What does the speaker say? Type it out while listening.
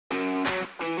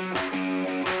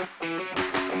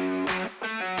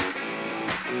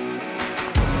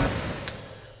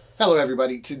Hello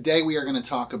everybody. Today we are going to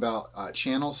talk about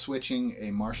channel switching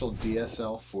a Marshall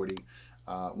DSL40,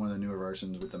 one of the newer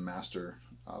versions with the master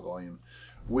volume,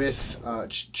 with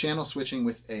channel switching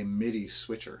with a MIDI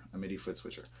switcher, a MIDI foot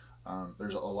switcher.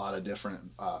 There's a lot of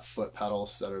different foot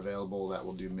pedals that are available that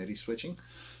will do MIDI switching.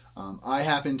 I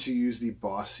happen to use the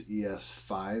Boss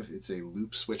ES-5. It's a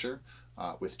loop switcher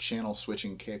with channel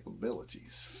switching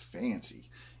capabilities.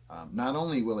 Fancy. Not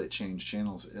only will it change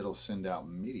channels, it'll send out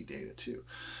MIDI data too.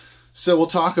 So we'll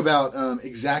talk about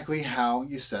exactly how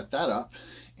you set that up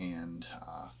and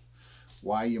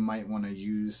why you might want to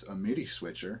use a MIDI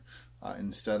switcher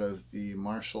instead of the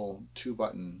Marshall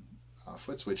 2-button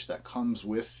foot switch that comes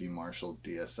with the Marshall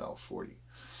DSL40.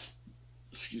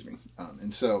 Excuse me.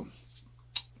 And so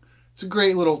it's a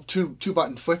great little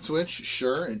two-button foot switch.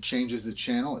 Sure, it changes the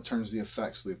channel, it turns the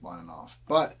effects loop on and off,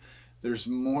 but there's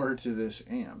more to this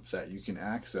amp that you can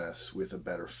access with a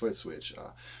better foot switch.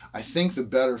 I think the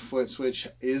better foot switch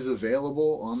is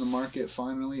available on the market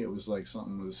finally. It was like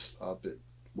something was up, it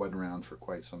wasn't around for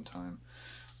quite some time.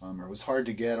 Or it was hard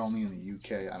to get only in the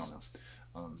UK, I don't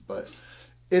know. But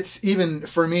it's even,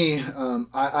 for me,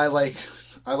 I like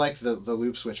the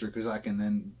loop switcher because I can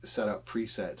then set up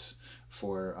presets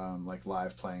for like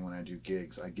live playing when I do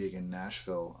gigs. I gig in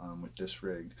Nashville with this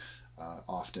rig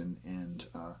often, and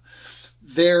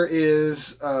there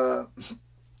is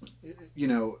you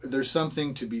know, there's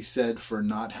something to be said for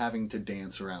not having to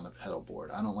dance around the pedal board.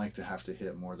 I don't like to have to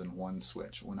hit more than one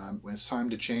switch. When it's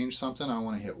time to change something, I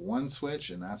want to hit one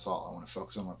switch and that's all. I want to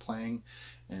focus on my playing,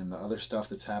 and the other stuff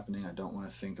that's happening, I don't want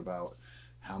to think about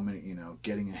how many, you know,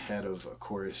 getting ahead of a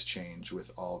chorus change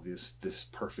with all this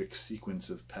perfect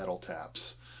sequence of pedal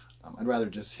taps. I'd rather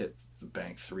just hit the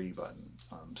bank 3 button.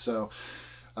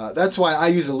 That's why I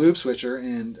use a loop switcher,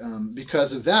 and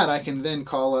because of that, I can then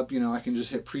call up, you know, I can just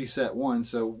hit preset 1.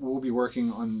 So we'll be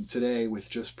working on today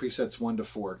with just presets 1 to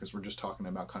 4, because we're just talking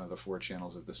about kind of the 4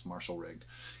 channels of this Marshall rig.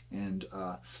 And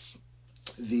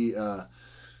the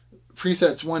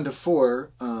presets 1 to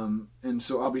 4, and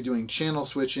so I'll be doing channel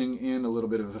switching and a little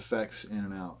bit of effects in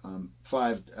and out.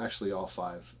 5, actually all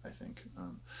 5, I think.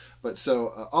 But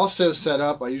so also set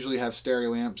up, I usually have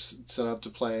stereo amps set up to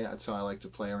play. That's how I like to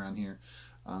play around here.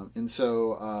 And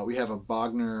so we have a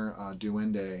Bogner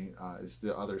Duende is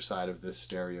the other side of this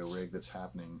stereo rig that's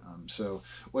happening. So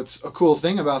what's a cool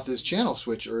thing about this channel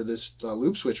switch, or this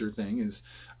loop switcher thing, is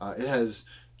it has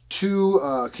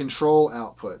 2 control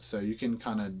outputs, so you can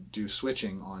kind of do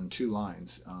switching on 2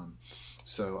 lines.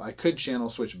 So I could channel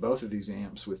switch both of these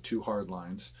amps with 2 hard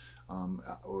lines,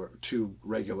 or 2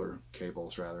 regular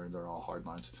cables rather. They're all hard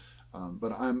lines.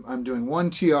 But I'm doing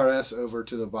 1 TRS over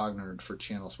to the Bogner for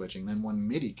channel switching, then 1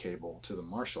 MIDI cable to the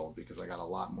Marshall, because I got a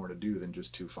lot more to do than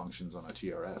just 2 functions on a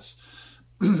TRS.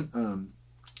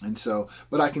 And so,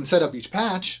 but I can set up each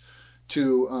patch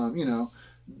to, you know,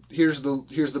 here's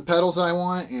the pedals I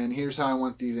want, and here's how I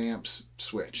want these amps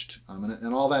switched.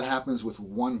 And all that happens with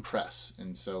 1 press.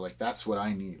 And so, like, that's what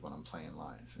I need when I'm playing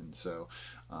live. And so,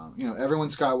 you know,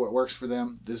 everyone's got what works for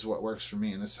them. This is what works for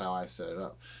me, and this is how I set it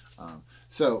up.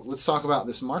 So let's talk about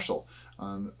this Marshall.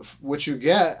 What you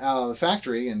get out of the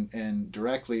factory and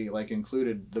directly, like,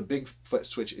 included, the big foot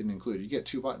switch isn't included. You get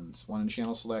 2 buttons, 1 in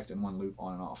channel select and 1 loop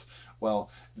on and off.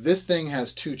 Well, this thing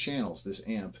has 2 channels, this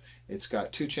amp. It's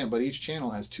got 2 channels, but each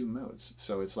channel has 2 modes.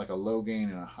 So it's like a low gain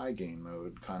and a high gain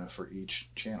mode kind of for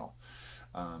each channel.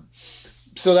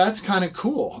 So that's kind of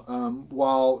cool.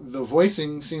 While the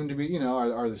voicing seem to be, you know,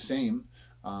 are the same.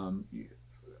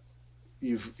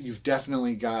 You've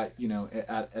definitely got, you know,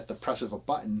 at the press of a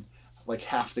button, like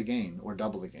half the gain or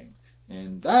double the gain.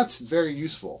 And that's very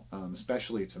useful,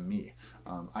 especially to me.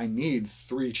 I need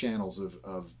 3 channels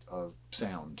of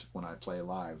sound when I play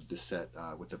live to set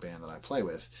with the band that I play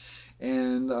with.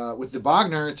 And with the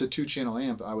Bogner, it's a 2-channel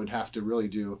amp. I would have to really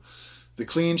do the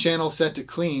clean channel set to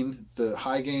clean, the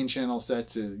high gain channel set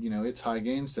to, you know, its high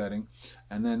gain setting,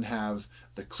 and then have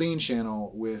the clean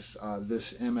channel with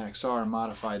this MXR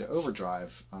modified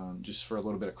overdrive, just for a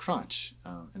little bit of crunch.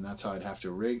 And that's how I'd have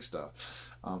to rig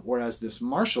stuff. Whereas this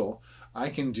Marshall, I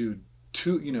can do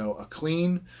 2, you know, a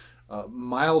clean,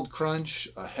 mild crunch,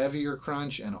 a heavier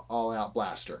crunch, and an all-out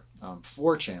blaster.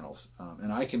 4 channels,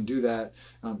 and I can do that.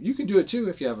 You can do it too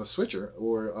if you have a switcher,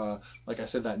 or like I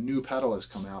said, that new pedal has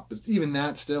come out, but even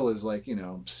that still is like, you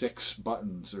know, 6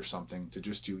 buttons or something to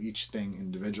just do each thing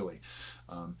individually.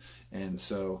 And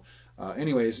so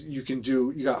anyways,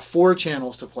 you got 4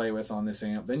 channels to play with on this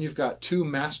amp. Then you've got 2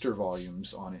 master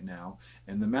volumes on it now,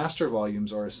 and the master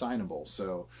volumes are assignable.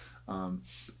 So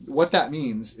What that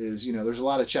means is, you know, there's a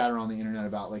lot of chatter on the internet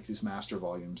about like these master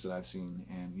volumes that I've seen,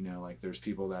 and you know, like there's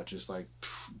people that just like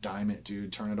dime it,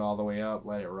 dude, turn it all the way up,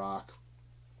 let it rock.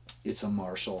 It's a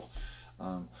Marshall.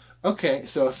 Okay,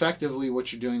 so effectively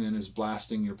what you're doing then is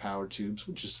blasting your power tubes,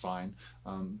 which is fine.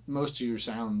 Most of your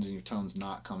sounds and your tones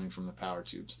not coming from the power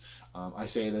tubes. I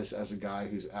say this as a guy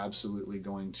who's absolutely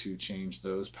going to change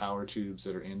those power tubes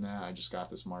that are in that. I just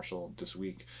got this Marshall this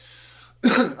week.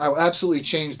 I will absolutely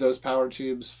change those power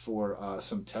tubes for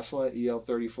some Tesla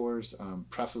EL34s.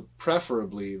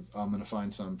 Preferably, I'm going to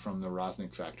find some from the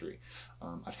Rosnick factory.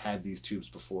 I've had these tubes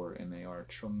before, and they are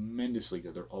tremendously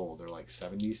good. They're old. They're like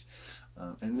 70s.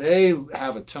 And they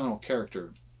have a tonal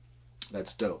character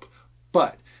that's dope.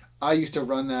 But I used to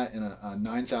run that in a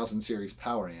 9000 series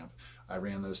power amp. I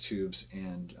ran those tubes,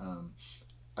 and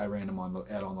I ran them on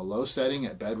the low setting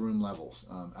at bedroom levels.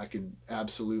 I could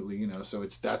absolutely, you know, so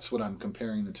that's what I'm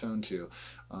comparing the tone to.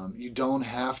 You don't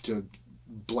have to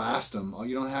blast them.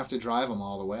 You don't have to drive them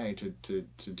all the way to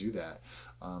do that.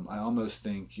 I almost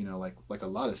think, you know, like a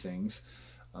lot of things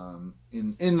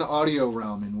in the audio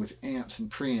realm and with amps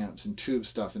and preamps and tube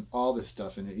stuff and all this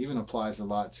stuff, and it even applies a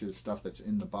lot to the stuff that's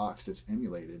in the box that's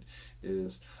emulated,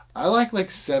 is I like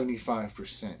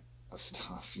 75% of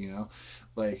stuff, you know,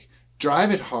 like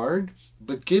drive it hard,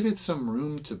 but give it some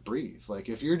room to breathe. Like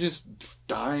if you're just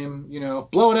dime, you know,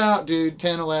 blow it out, dude,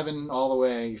 10, 11 all the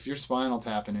way. If you're Spinal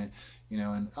Tapping it, you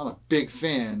know, and I'm a big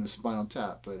fan of Spinal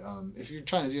Tap, but if you're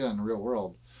trying to do that in the real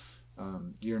world,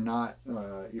 you're not,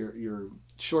 you're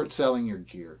short selling your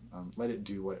gear. Let it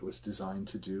do what it was designed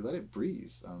to do. Let it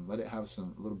breathe. Let it have a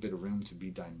little bit of room to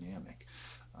be dynamic.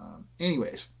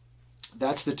 Anyways,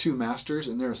 that's the two masters,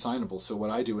 and they're assignable. So what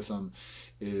I do with them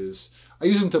is I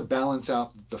use them to balance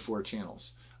out the 4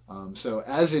 channels. So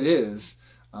as it is,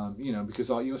 you know, because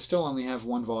you still only have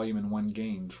 1 volume and 1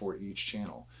 gain for each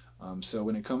channel. So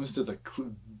when it comes to the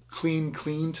clean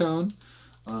tone,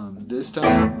 this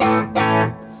tone,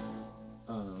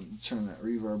 turn that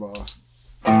reverb off.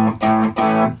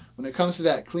 When it comes to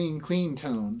that clean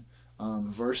tone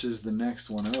versus the next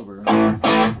one over,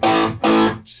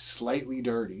 slightly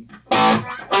dirty.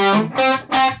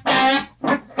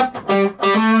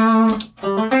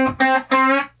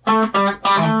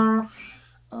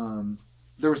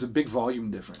 There was a big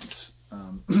volume difference,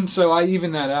 so I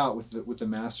even that out with the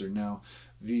master. Now,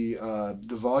 the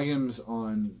volumes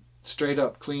on straight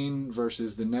up clean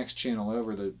versus the next channel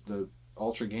over, the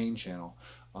ultra gain channel,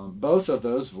 both of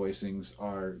those voicings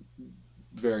are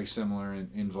very similar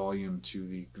in volume to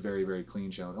the very, very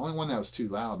clean channel. The only one that was too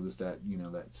loud was that, you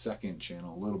know, that second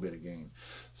channel, a little bit of gain.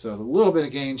 So the little bit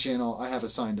of gain channel I have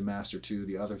assigned to master 2.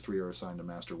 The other 3 are assigned to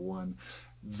master 1.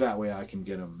 That way I can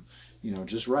get them, you know,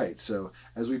 just right. So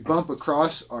as we bump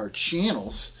across our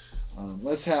channels,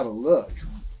 let's have a look.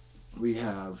 We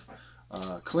have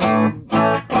clean,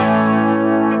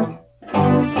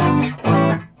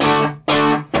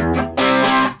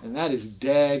 and that is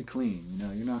dead clean. You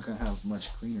know, you're not going to have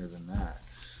much cleaner than that,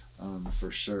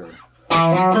 for sure.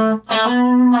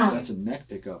 That's a neck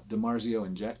pickup, DiMarzio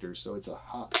injector, so it's a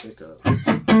hot pickup.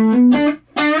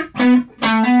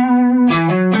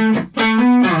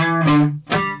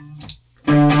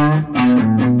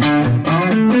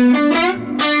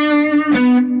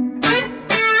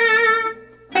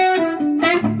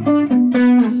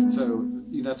 So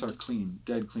that's our clean,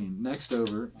 dead clean. Next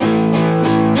over.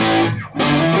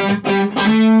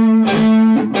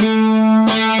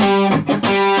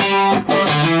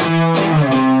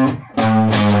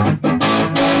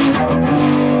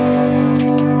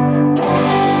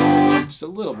 Just a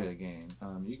little bit of gain.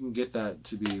 You can get that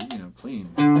to be, you know,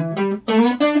 clean.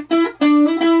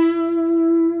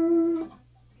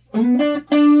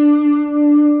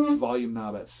 It's volume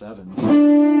knob at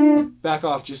 7s. Back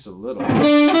off just a little.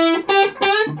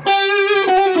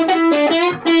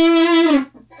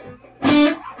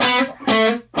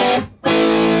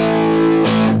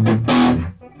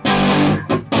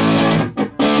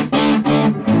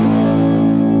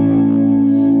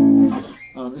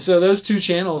 So those 2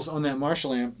 channels on that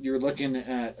Marshall amp, you're looking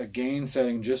at a gain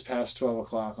setting just past 12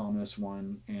 o'clock on this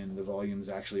one, and the volume is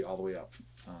actually all the way up.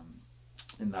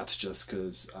 And that's just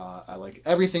because I like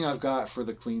everything I've got for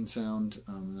the clean sound,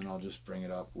 and then I'll just bring it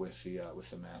up with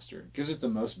the master. It gives it the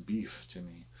most beef to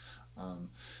me.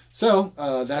 So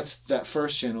that's that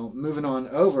first channel. Moving on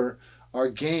over, our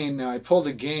gain. Now I pulled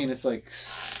a gain. It's like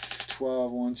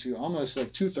 12, 1, 2, almost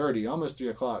like 2:30, almost 3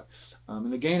 o'clock.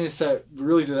 And the gain is set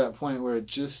really to that point where it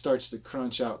just starts to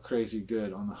crunch out crazy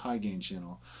good on the high gain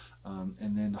channel.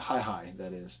 and then high,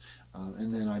 that is.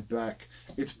 And then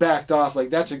it's backed off. Like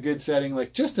that's a good setting.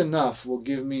 Like just enough will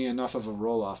give me enough of a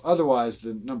roll off. Otherwise,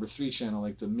 the number 3 channel,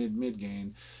 like the mid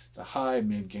gain, the high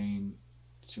mid gain,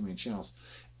 2 main channels,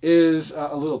 is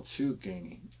a little too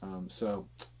gainy. So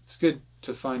it's good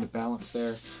to find a balance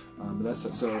there. But that's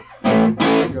it. So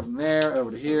go from there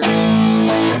over to here.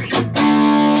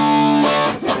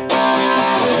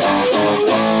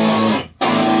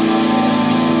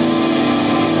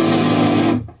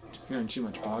 Hearing too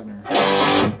much Wagner.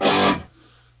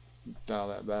 Dial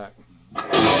that back.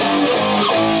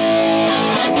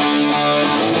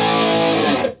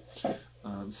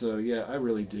 So yeah, I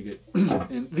really dig it.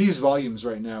 And these volumes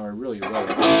right now are really low.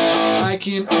 I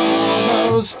can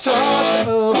almost talk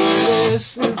over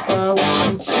this if I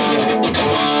want to.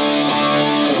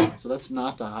 So that's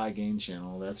not the high gain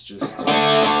channel. That's just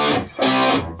a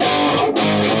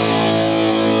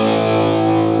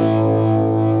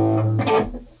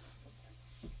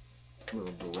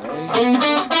little delay.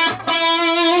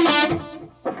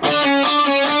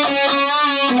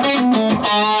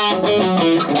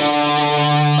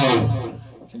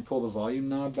 Can pull the volume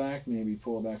knob back, maybe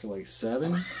pull it back to like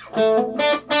 7.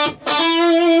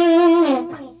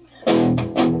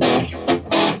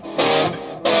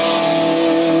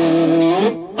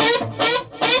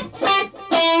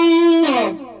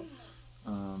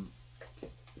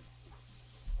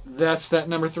 That's that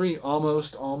number 3,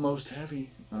 almost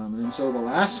heavy. And so the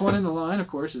last one in the line, of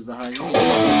course, is the high gain.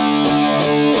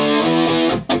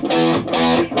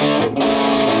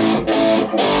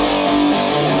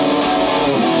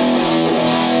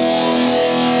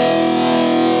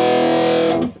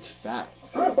 It's fat.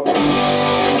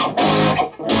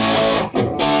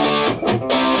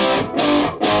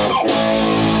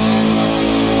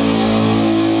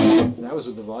 That was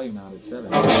with the volume knob at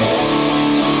 7.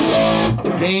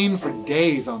 The gain for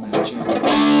days on that channel.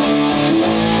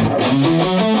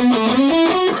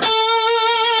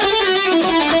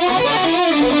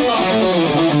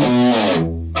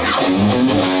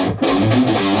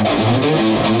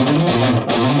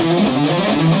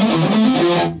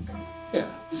 Yeah,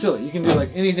 silly. You can do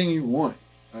like anything you want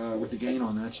with the gain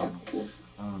on that channel.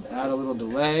 Add a little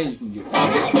delay, you can get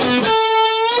space.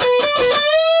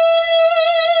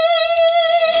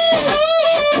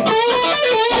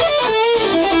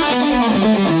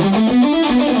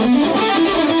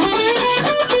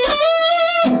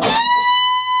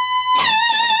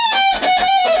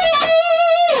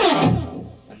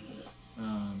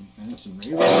 And some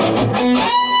reverb.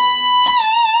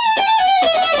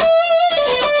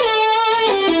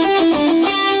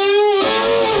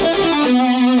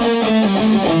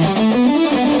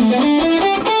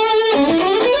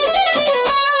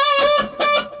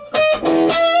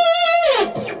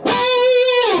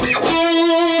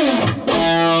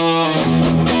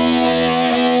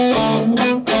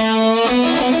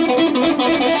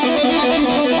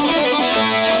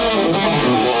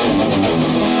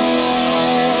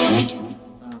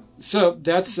 So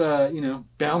that's you know,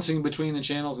 bouncing between the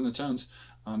channels and the tones.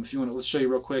 If you want to, let's show you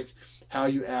real quick how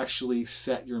you actually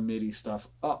set your MIDI stuff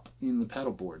up in the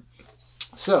pedal board.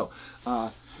 So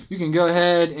you can go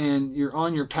ahead and you're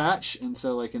on your patch, and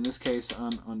so like in this case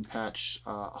I'm on patch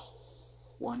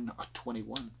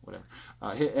 121, whatever.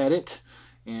 Hit edit,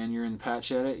 and you're in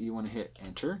patch edit. You want to hit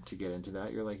enter to get into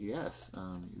that. You're like, yes.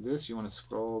 This, you want to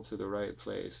scroll to the right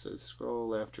place. So scroll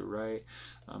left or right.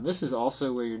 This is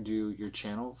also where you do your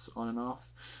channels on and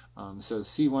off. So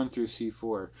C1 through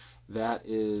C4, that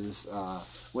is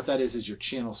what that is your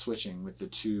channel switching with the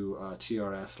 2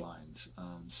 TRS lines.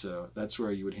 So that's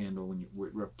where you would handle when you're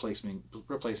replacing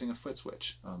a foot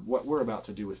switch. What we're about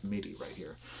to do with MIDI right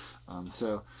here.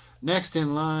 So next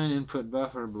in line, input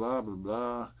buffer, blah blah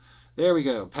blah. There we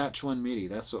go, patch 1 MIDI.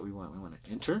 That's what we want. We want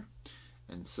to enter.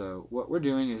 And so what we're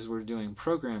doing is we're doing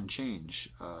program change.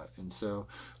 And so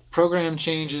program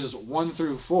changes 1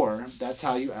 through 4. That's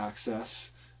how you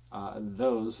access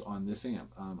those on this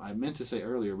amp. I meant to say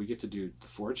earlier, we get to do the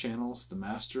 4 channels, the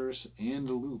masters, and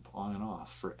the loop on and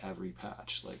off for every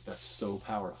patch. Like, that's so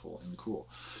powerful and cool.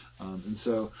 And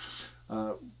so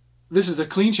this is a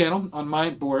clean channel on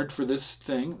my board for this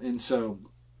thing. And so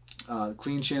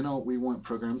clean channel, we want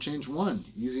program change 1.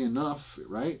 Easy enough,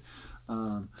 right?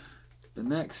 The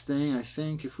next thing, I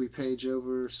think if we page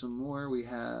over some more, we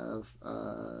have,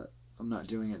 I'm not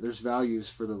doing it, there's values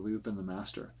for the loop and the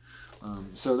master.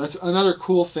 So that's another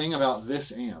cool thing about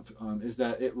this amp, is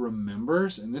that it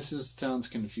remembers, and this sounds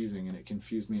confusing, and it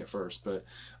confused me at first, but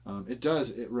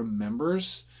it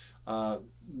remembers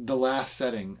the last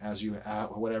setting as you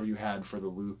whatever you had for the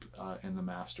loop and the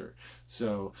master.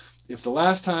 So if the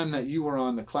last time that you were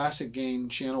on the classic gain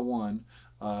channel 1,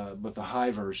 but the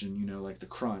high version, you know, like the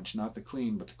crunch, not the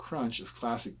clean, but the crunch of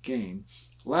classic gain,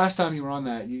 last time you were on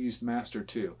that, you used master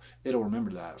 2. It'll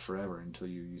remember that forever until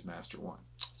you use master 1.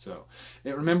 So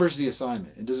it remembers the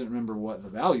assignment. It doesn't remember what the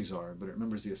values are, but it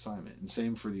remembers the assignment. And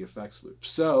same for the effects loop.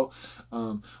 So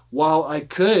while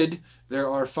there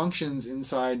are functions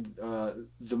inside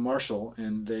the Marshall,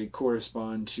 and they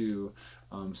correspond to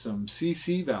some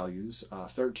CC values,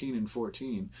 13 and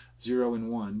 14, 0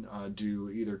 and 1, do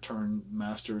either turn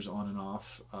masters on and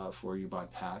off for you by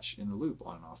patch, in the loop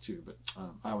on and off too, but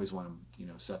I always want them, you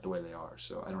know, set the way they are,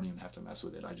 so I don't even have to mess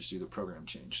with it. I just do the program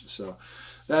change. So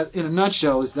that, in a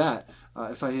nutshell, is that.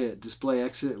 If I hit display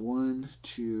exit 1,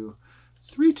 2,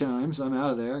 3 times, I'm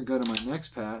out of there. Go to my next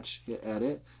patch, hit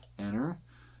edit, enter.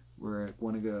 Where I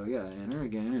want to go, yeah, enter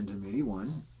again into MIDI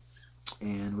 1.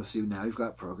 And we'll see, now you've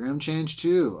got program change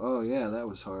 2. Oh yeah, that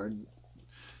was hard.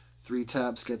 3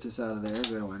 taps gets us out of there.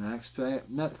 Go to our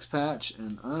next patch,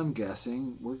 and I'm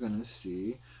guessing we're going to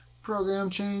see program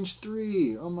change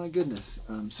 3. Oh my goodness.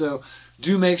 So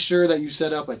do make sure that you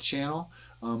set up a channel.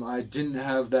 I didn't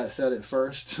have that set at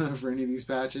first for any of these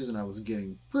patches, and I was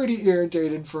getting pretty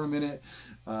irritated for a minute,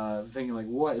 thinking like,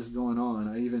 what is going on?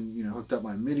 I even, you know, hooked up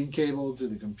my MIDI cable to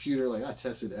the computer. Like, I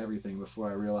tested everything before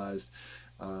I realized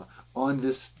on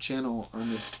this channel,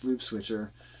 on this loop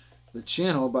switcher, the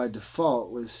channel by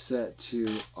default was set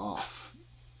to off.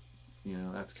 You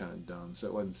know, that's kind of dumb. So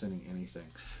it wasn't sending anything.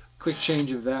 Quick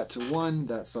change of that to 1,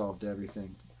 that solved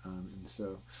everything. And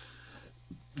so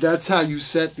that's how you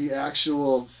set the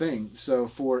actual thing. So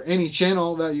for any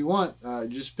channel that you want,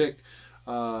 just pick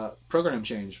program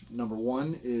change. Number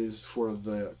 1 is for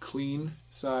the clean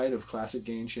side of classic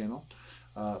gain channel.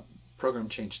 Program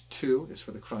change 2 is for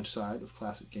the crunch side of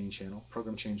classic gain channel.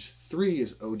 Program change 3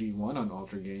 is OD1 on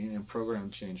ultra gain, and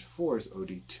program change 4 is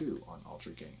OD2 on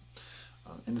ultra gain.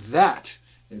 And that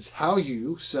is how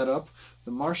you set up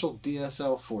the Marshall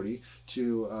DSL40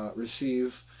 to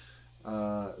receive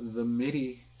the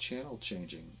MIDI channel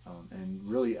changing and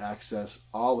really access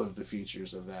all of the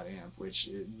features of that amp, which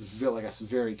like it's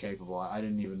very capable. I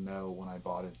didn't even know when I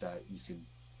bought it that you could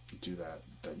do that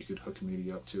you could hook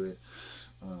MIDI up to it.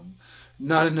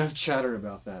 Not enough chatter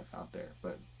about that out there,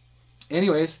 but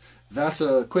anyways, that's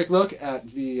a quick look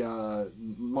at the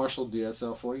Marshall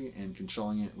DSL40 and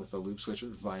controlling it with a loop switcher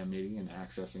via MIDI and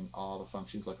accessing all the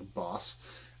functions like a boss.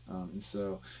 And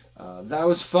so that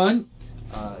was fun.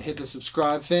 Hit the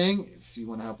subscribe thing if you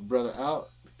want to help a brother out.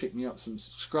 Pick me up some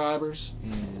subscribers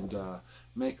and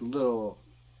make a little,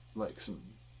 like, some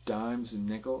dimes and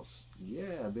nickels.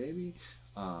 Yeah, baby.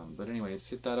 But anyways,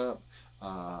 hit that up.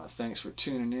 Thanks for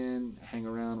tuning in. Hang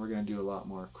around. We're going to do a lot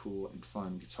more cool and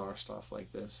fun guitar stuff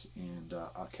like this. And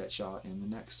I'll catch y'all in the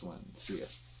next one. See ya.